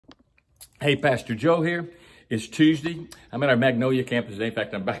Hey, Pastor Joe here. It's Tuesday. I'm at our Magnolia campus today. In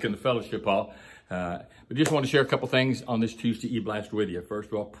fact, I'm back in the fellowship hall. But just want to share a couple things on this Tuesday e-blast with you. First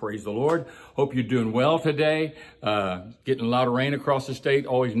of all, praise the Lord. Hope you're doing well today. Getting a lot of rain across the state.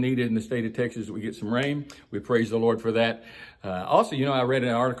 Always needed in the state of Texas that we get some rain. We praise the Lord for that. Also, I read an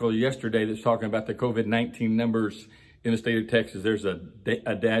article yesterday that's talking about the COVID-19 numbers in the state of Texas. There's a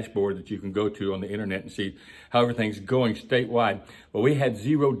dashboard that you can go to on the internet and see how everything's going statewide. Well, we had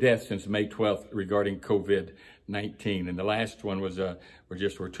 0 deaths since May 12th regarding COVID-19. And the last one was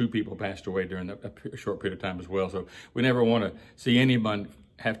where 2 people passed away during a short period of time as well. So we never want to see anyone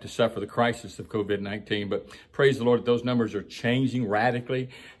have to suffer the crisis of COVID-19, but praise the Lord that those numbers are changing radically.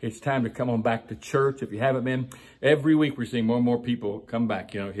 It's time to come on back to church. If you haven't been, every week we're seeing more and more people come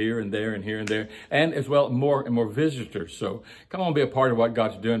back, here and there and here and there, and as well more and more visitors. So come on, be a part of what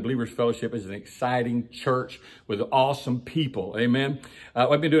God's doing. Believers Fellowship is an exciting church with awesome people. Amen.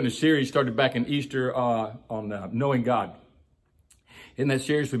 I've been doing a series started back in Easter on knowing God. In that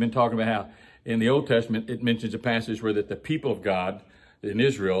series, we've been talking about how in the Old Testament, it mentions a passage where that the people of God in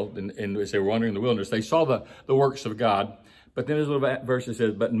Israel, and as they were wandering in the wilderness, they saw the works of God. But then there's a little verse that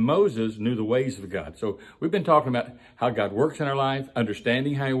says, but Moses knew the ways of God. So we've been talking about how God works in our life,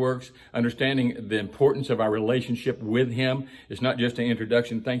 understanding how he works, understanding the importance of our relationship with him. It's not just an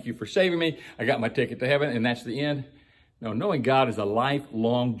introduction. Thank you for saving me. I got my ticket to heaven, and that's the end. No, knowing God is a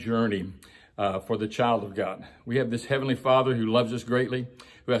lifelong journey for the child of God. We have this Heavenly Father who loves us greatly,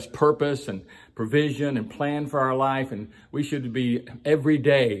 who has purpose and provision and plan for our life. And we should be every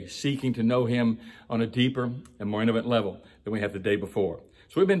day seeking to know him on a deeper and more intimate level than we have the day before.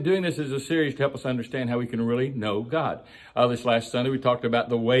 So we've been doing this as a series to help us understand how we can really know God. This last Sunday, we talked about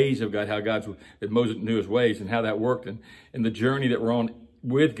the ways of God, that Moses knew his ways and how that worked, and the journey that we're on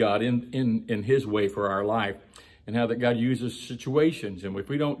with God in his way for our life. And how that God uses situations. And if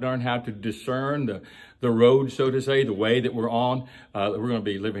we don't learn how to discern the road, so to say, the way that we're on, we're going to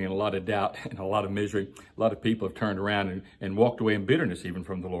be living in a lot of doubt and a lot of misery. A lot of people have turned around and walked away in bitterness even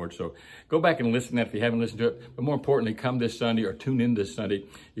from the Lord. So go back and listen to that if you haven't listened to it. But more importantly, come this Sunday or tune in this Sunday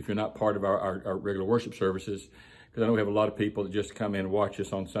if you're not part of our regular worship services. Because I know we have a lot of people that just come in and watch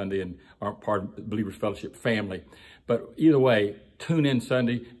us on Sunday and aren't part of the Believers Fellowship family. But either way, tune in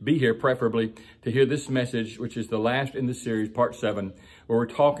Sunday, be here preferably to hear this message, which is the last in the series, part 7, where we're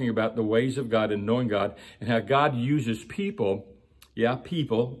talking about the ways of God and knowing God and how God uses people,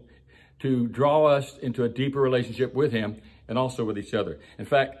 to draw us into a deeper relationship with him and also with each other. In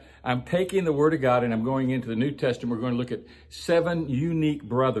fact, I'm taking the Word of God and I'm going into the New Testament. We're going to look at 7 unique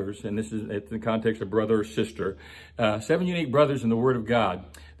brothers, and this is in the context of brother or sister, 7 unique brothers in the Word of God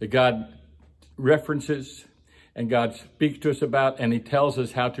that God references and God speaks to us about, and he tells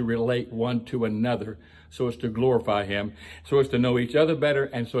us how to relate one to another so as to glorify him, so as to know each other better,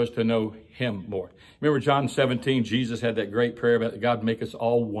 and so as to know him more. Remember John 17, Jesus had that great prayer about that God make us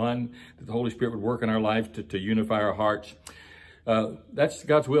all one, that the Holy Spirit would work in our lives to unify our hearts. That's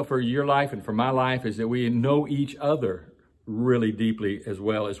God's will for your life and for my life, is that we know each other really deeply as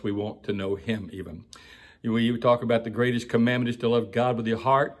well as we want to know him even. We talk about the greatest commandment is to love God with your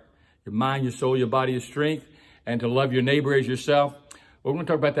heart, your mind, your soul, your body, your strength, and to love your neighbor as yourself. We're going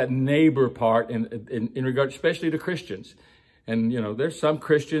to talk about that neighbor part in regard, especially to Christians. And, there's some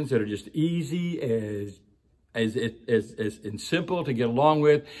Christians that are just easy and simple to get along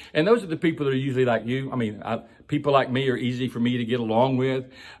with. And those are the people that are usually like you. People like me are easy for me to get along with.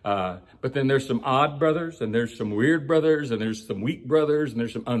 But then there's some odd brothers, and there's some weird brothers, and there's some weak brothers, and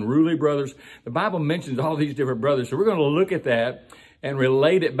there's some unruly brothers. The Bible mentions all these different brothers. So we're going to look at that and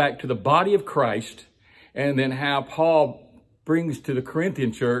relate it back to the body of Christ, and then how Paul brings to the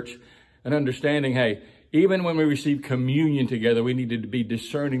Corinthian church an understanding, hey, even when we receive communion together, we need to be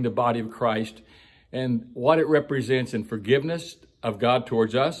discerning the body of Christ and what it represents in forgiveness of God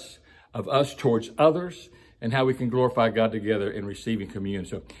towards us, of us towards others, and how we can glorify God together in receiving communion.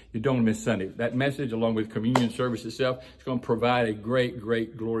 So you don't miss Sunday. That message, along with communion service itself, is going to provide a great,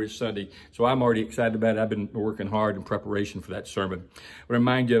 great, glorious Sunday. So I'm already excited about it. I've been working hard in preparation for that sermon. I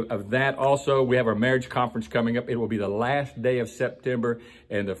remind you of that also. We have our marriage conference coming up. It will be the last day of September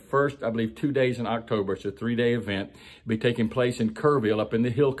and the first, I believe, 2 days in October. It's a 3-day event. It'll be taking place in Kerrville up in the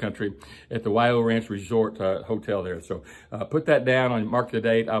hill country at the Wyo Ranch Resort Hotel there. So put that down, mark the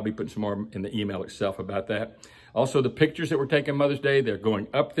date. I'll be putting some more in the email itself about that. Also, the pictures that we're taking Mother's Day, they're going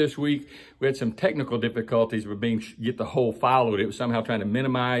up this week. We had some technical difficulties with get the whole file loaded. It was somehow trying to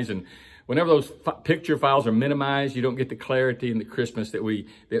minimize, and whenever those picture files are minimized, you don't get the clarity and the crispness that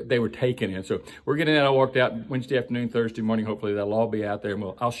they were taken in. So we're getting that all worked out Wednesday afternoon, Thursday morning. Hopefully they'll all be out there,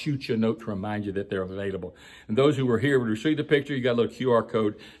 and I'll shoot you a note to remind you that they're available. And those who were here would receive the picture. You got a little QR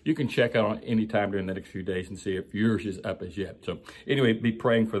code. You can check out on any time during the next few days and see if yours is up as yet. So anyway, be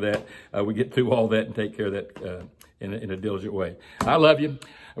praying for that. We get through all that and take care of that in a diligent way. I love you.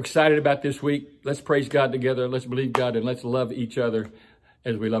 I'm excited about this week. Let's praise God together. Let's believe God, and let's love each other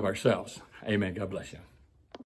as we love ourselves. Amen. God bless you.